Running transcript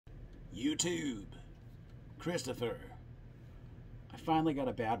YouTube, Christopher. I finally got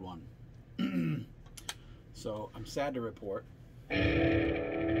a bad one. So I'm sad to report.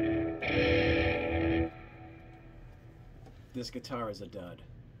 This guitar is a dud.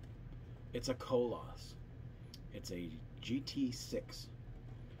 It's a Koloss. It's a GT-6.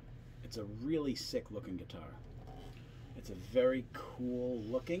 It's a really sick looking guitar. It's a very cool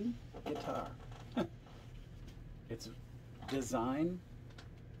looking guitar. Its design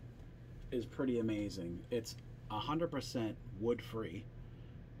is pretty amazing. It's 100% wood free.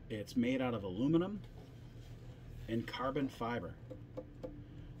 It's made out of aluminum and carbon fiber.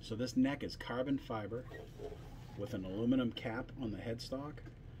 So this neck is carbon fiber with an aluminum cap on the headstock.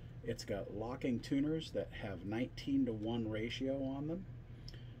 It's got locking tuners that have 19:1 ratio on them.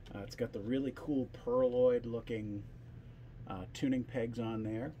 It's got the really cool pearloid looking tuning pegs on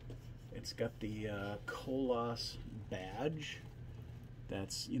there. It's got the Koloss badge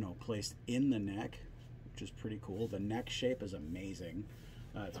that's, you know, placed in the neck, which is pretty cool. The neck shape is amazing.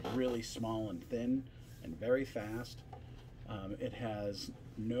 It's really small and thin and very fast. It has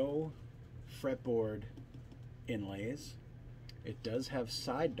no fretboard inlays. It does have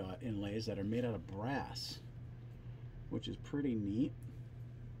side dot inlays that are made out of brass, which is pretty neat.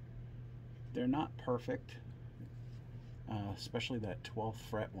 They're not perfect, especially that 12th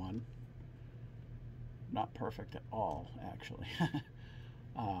fret one. Not perfect at all, actually.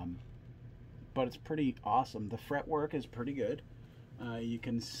 But it's pretty awesome. The fretwork is pretty good. You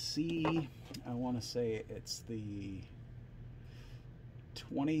can see, I want to say it's the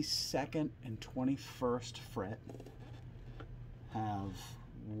 22nd and 21st fret have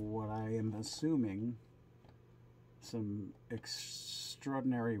what I am assuming some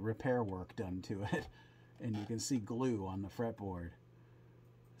extraordinary repair work done to it, and you can see glue on the fretboard.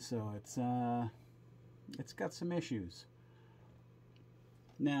 So it's got some issues.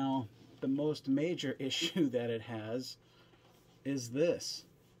 Now, the most major issue that it has is this.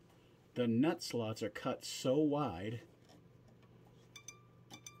 The nut slots are cut so wide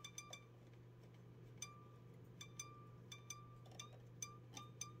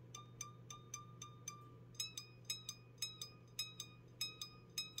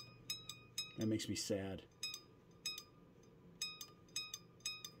that makes me sad.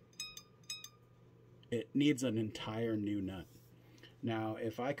 It needs an entire new nut. Now,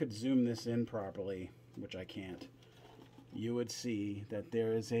 if I could zoom this in properly, which I can't, you would see that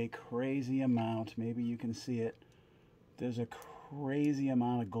there is a crazy amount, maybe you can see it, there's a crazy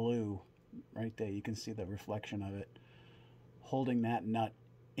amount of glue right there. You can see the reflection of it holding that nut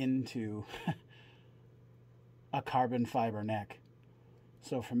into a carbon fiber neck.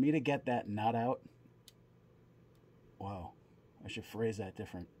 So for me to get that nut out, wow, I should phrase that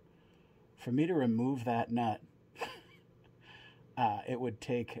different. For me to remove that nut, it would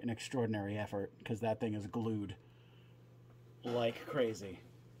take an extraordinary effort because that thing is glued like crazy.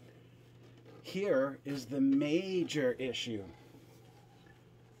 Here is the major issue.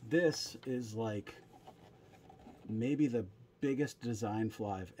 This is like maybe the biggest design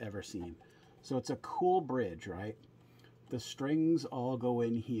flaw I've ever seen. So it's a cool bridge, right? The strings all go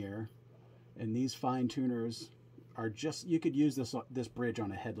in here, and these fine tuners are just, you could use this bridge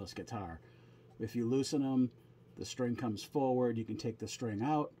on a headless guitar. If you loosen them, the string comes forward, you can take the string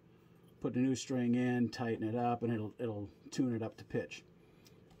out, put a new string in, tighten it up, and it'll tune it up to pitch.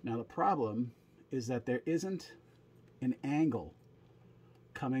 Now the problem is that there isn't an angle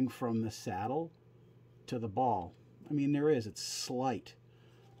coming from the saddle to the ball. I mean, there is, it's slight,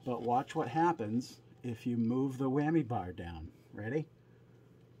 but watch what happens if you move the whammy bar down. Ready?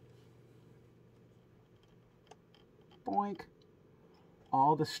 Boink.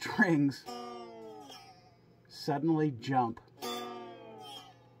 All the strings suddenly jump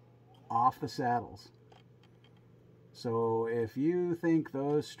off the saddles. So if you think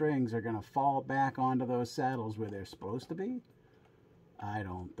those strings are going to fall back onto those saddles where they're supposed to be, I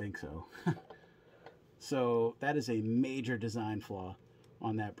don't think so. So that is a major design flaw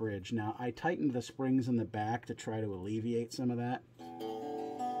on that bridge. Now, I tightened the springs in the back to try to alleviate some of that,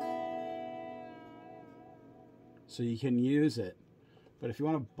 so you can use it. But if you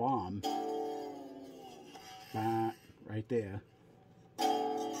want to bomb, right there,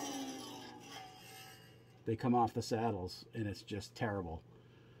 they come off the saddles, and it's just terrible.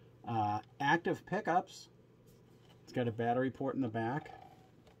 Active pickups. It's got a battery port in the back,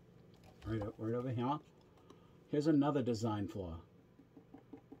 right over here. Here's another design flaw.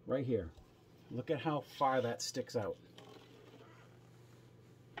 Right here. Look at how far that sticks out.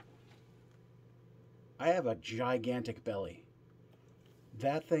 I have a gigantic belly.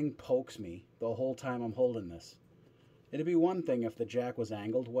 That thing pokes me the whole time I'm holding this. It'd be one thing if the jack was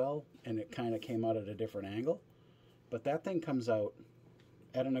angled well and it kind of came out at a different angle, but that thing comes out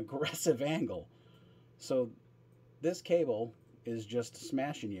at an aggressive angle. So this cable is just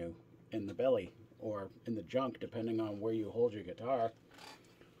smashing you in the belly or in the junk, depending on where you hold your guitar.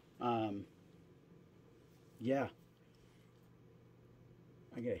 Yeah.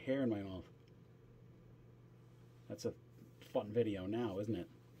 I get a hair in my mouth. That's a fun video now, isn't it?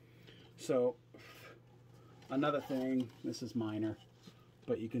 So, another thing, this is minor,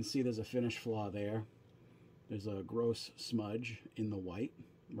 but you can see there's a finish flaw there. There's a gross smudge in the white,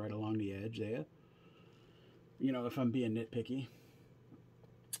 right along the edge there. You know, if I'm being nitpicky.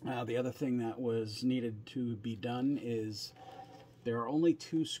 The other thing that was needed to be done is there are only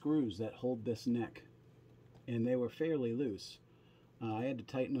 2 screws that hold this neck, and they were fairly loose. I had to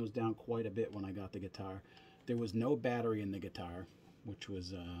tighten those down quite a bit when I got the guitar. There was no battery in the guitar, which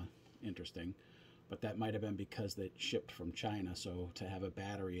was interesting, but that might have been because they shipped from China, so to have a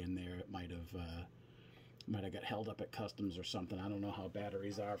battery in there, it might have got held up at customs or something. I don't know how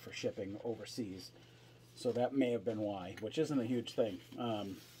batteries are for shipping overseas, so that may have been why, which isn't a huge thing.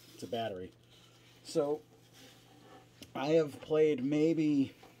 It's a battery. So I have played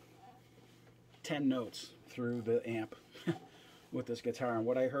maybe 10 notes through the amp with this guitar, and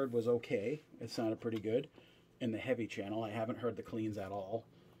what I heard was okay. It sounded pretty good in the heavy channel. I haven't heard the cleans at all.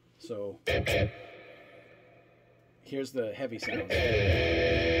 So here's the heavy sound. Out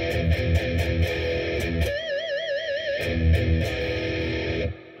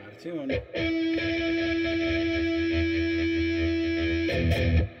of tune.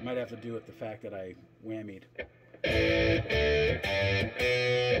 Might have to do with the fact that I whammied.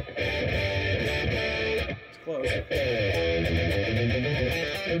 It's close.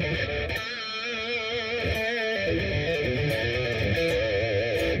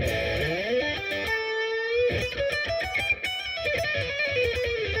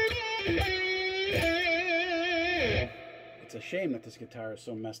 It's a shame that this guitar is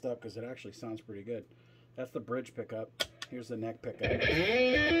so messed up because it actually sounds pretty good. That's the bridge pickup. Here's the neck pickup.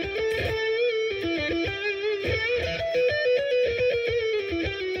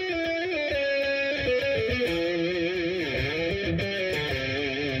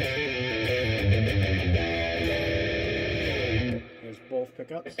 Here's both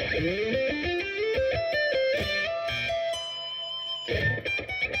pickups.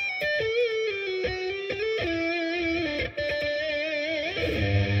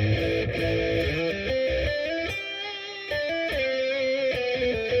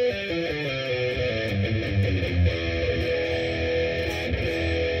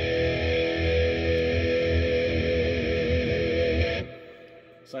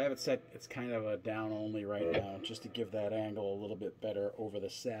 So I have it set, it's kind of a down only right now, just to give that angle a little bit better over the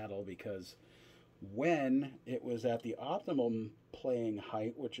saddle, because when it was at the optimum playing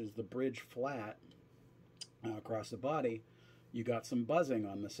height, which is the bridge flat across the body, you got some buzzing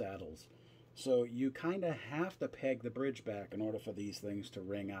on the saddles. So you kind of have to peg the bridge back in order for these things to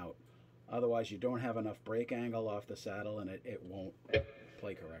ring out. Otherwise you don't have enough break angle off the saddle and it won't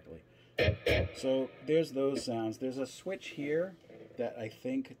play correctly. So there's those sounds. There's a switch here that I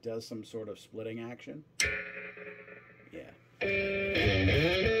think does some sort of splitting action. Yeah.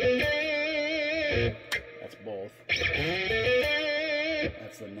 That's both.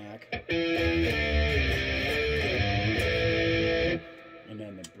 That's the neck. And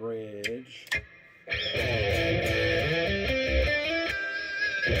then the bridge.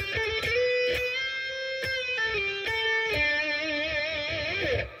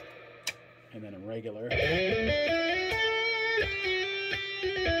 And then a regular.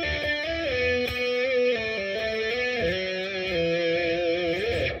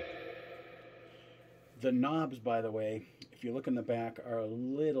 The knobs, by the way, if you look in the back, are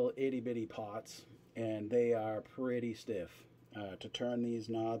little itty-bitty pots, and they are pretty stiff. To turn these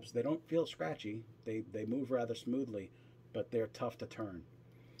knobs, they don't feel scratchy. They move rather smoothly, but they're tough to turn.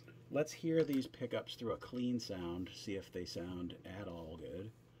 Let's hear these pickups through a clean sound, see if they sound at all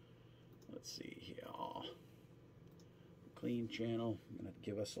good. Let's see here. Clean channel. I'm going to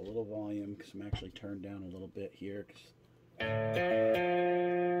give us a little volume because I'm actually turned down a little bit here.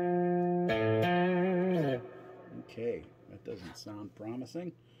 Okay, that doesn't sound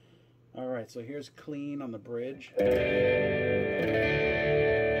promising. Alright, so here's clean on the bridge.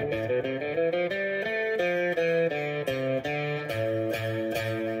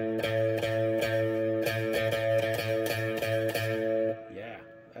 Yeah,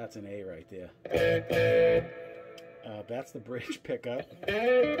 that's an A right there. That's the bridge pickup.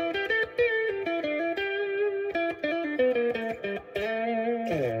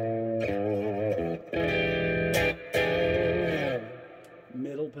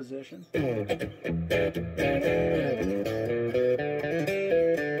 position.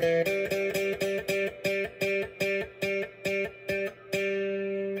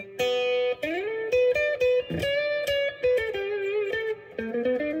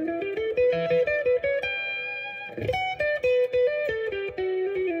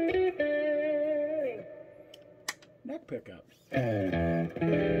 Neck pickup.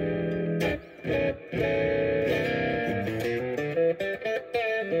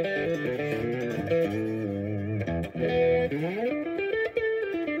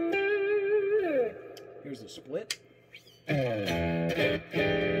 Here's the split.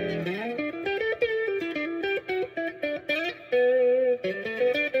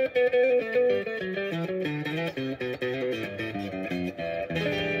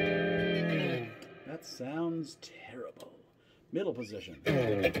 That sounds terrible. Middle position.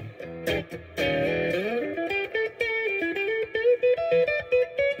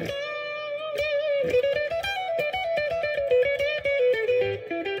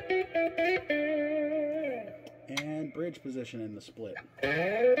 And bridge position in the split.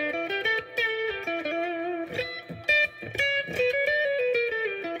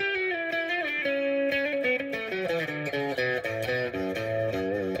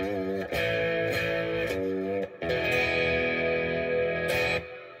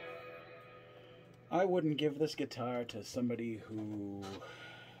 I wouldn't give this guitar to somebody who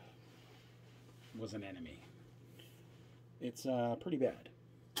was an enemy. It's pretty bad.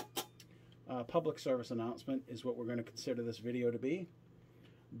 Public service announcement is what we're going to consider this video to be.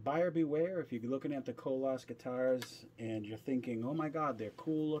 Buyer beware. If you're looking at the Koloss guitars and you're thinking, oh my god, they're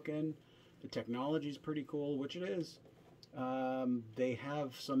cool looking, the technology's pretty cool, which it is, they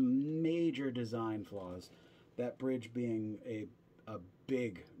have some major design flaws, that bridge being a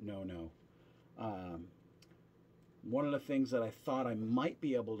big no-no. One of the things that I thought I might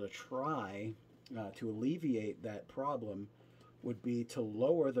be able to try to alleviate that problem would be to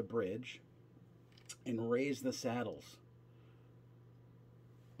lower the bridge and raise the saddles.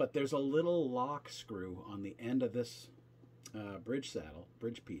 But there's a little lock screw on the end of this bridge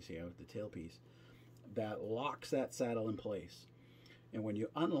piece here, the tailpiece, that locks that saddle in place. And when you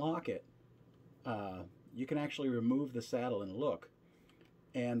unlock it, you can actually remove the saddle and look.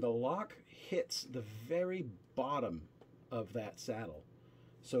 And the lock hits the very bottom of that saddle.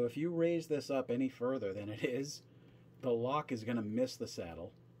 So if you raise this up any further than it is, the lock is going to miss the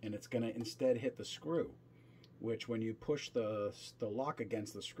saddle, and it's going to instead hit the screw, which when you push the lock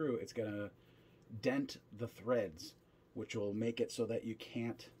against the screw, it's going to dent the threads, which will make it so that you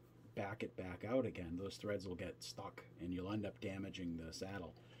can't back it back out again. Those threads will get stuck, and you'll end up damaging the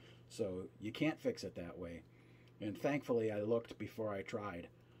saddle. So you can't fix it that way. And thankfully, I looked before I tried.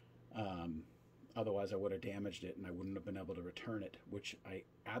 Otherwise, I would have damaged it, and I wouldn't have been able to return it, which I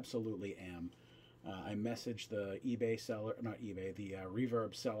absolutely am. I messaged the eBay seller, not eBay, the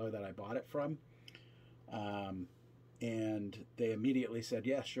Reverb seller that I bought it from, and they immediately said,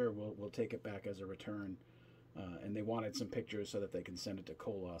 yeah, sure, we'll take it back as a return. And they wanted some pictures so that they can send it to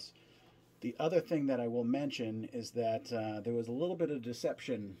Koloss. The other thing that I will mention is that there was a little bit of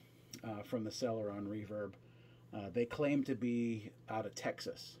deception from the seller on Reverb. They claim to be out of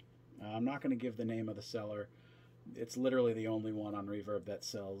Texas. I'm not going to give the name of the seller. It's literally the only one on Reverb that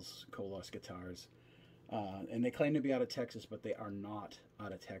sells Koloss guitars. And they claim to be out of Texas, but they are not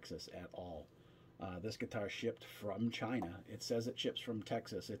out of Texas at all. This guitar shipped from China. It says it ships from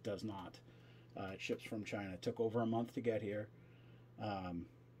Texas. It does not. It ships from China. It took over a month to get here.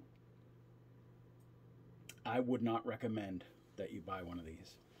 I would not recommend that you buy one of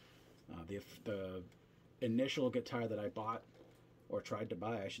these. The initial guitar that I bought, or tried to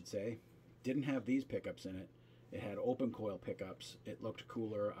buy, I should say, didn't have these pickups in it. It had open coil pickups. It looked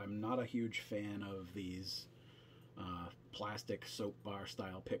cooler. I'm not a huge fan of these plastic soap bar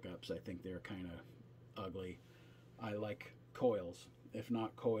style pickups. I think they're kind of ugly. I like coils. If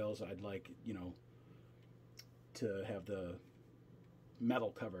not coils, I'd like, you know, to have the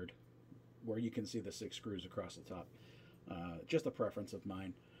metal covered where you can see the 6 screws across the top. Just a preference of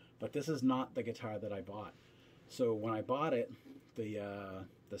mine. But this is not the guitar that I bought. So when I bought it,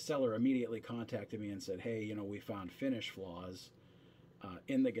 the seller immediately contacted me and said, hey, you know, we found finish flaws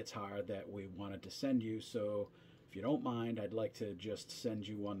in the guitar that we wanted to send you. So if you don't mind, I'd like to just send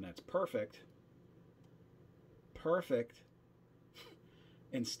you one that's perfect. Perfect.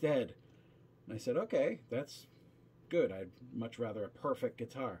 Instead. And I said, okay, that's good. I'd much rather a perfect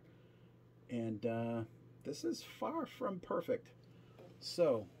guitar. And this is far from perfect.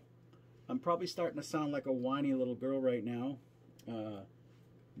 So I'm probably starting to sound like a whiny little girl right now.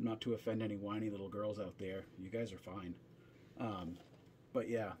 Not to offend any whiny little girls out there. You guys are fine. But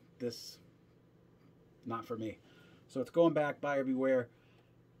yeah, this, not for me. So it's going back, buyer beware.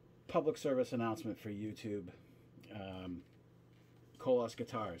 Public service announcement for YouTube. Koloss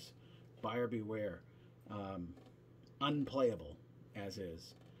guitars, buyer beware. Unplayable as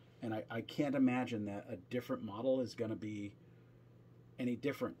is. And I can't imagine that a different model is going to be any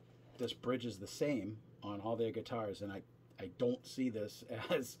different. This bridge is the same on all their guitars, and I don't see this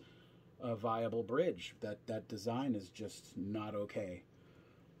as a viable bridge. That design is just not okay.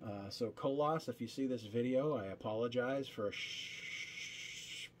 So Koloss, if you see this video, I apologize for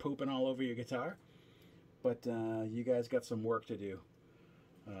pooping all over your guitar, but you guys got some work to do.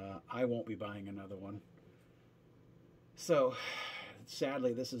 I won't be buying another one. So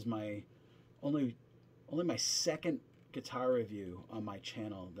sadly, this is my only my second guitar review on my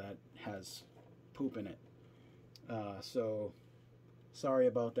channel that has poop in it. So sorry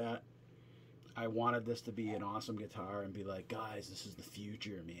about that. I wanted this to be an awesome guitar and be like, guys, this is the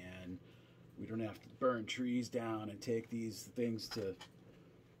future, man. We don't have to burn trees down and take these things to,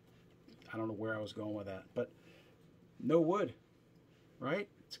 I don't know where I was going with that, but no wood, right?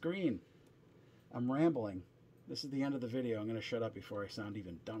 It's green. I'm rambling. This is the end of the video. I'm going to shut up before I sound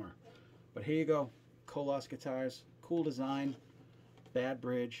even dumber. But here you go. Koloss guitars. Cool design. Bad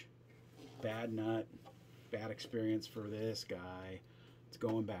bridge. Bad nut. Bad experience for this guy. It's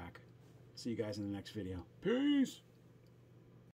going back. See you guys in the next video. Peace!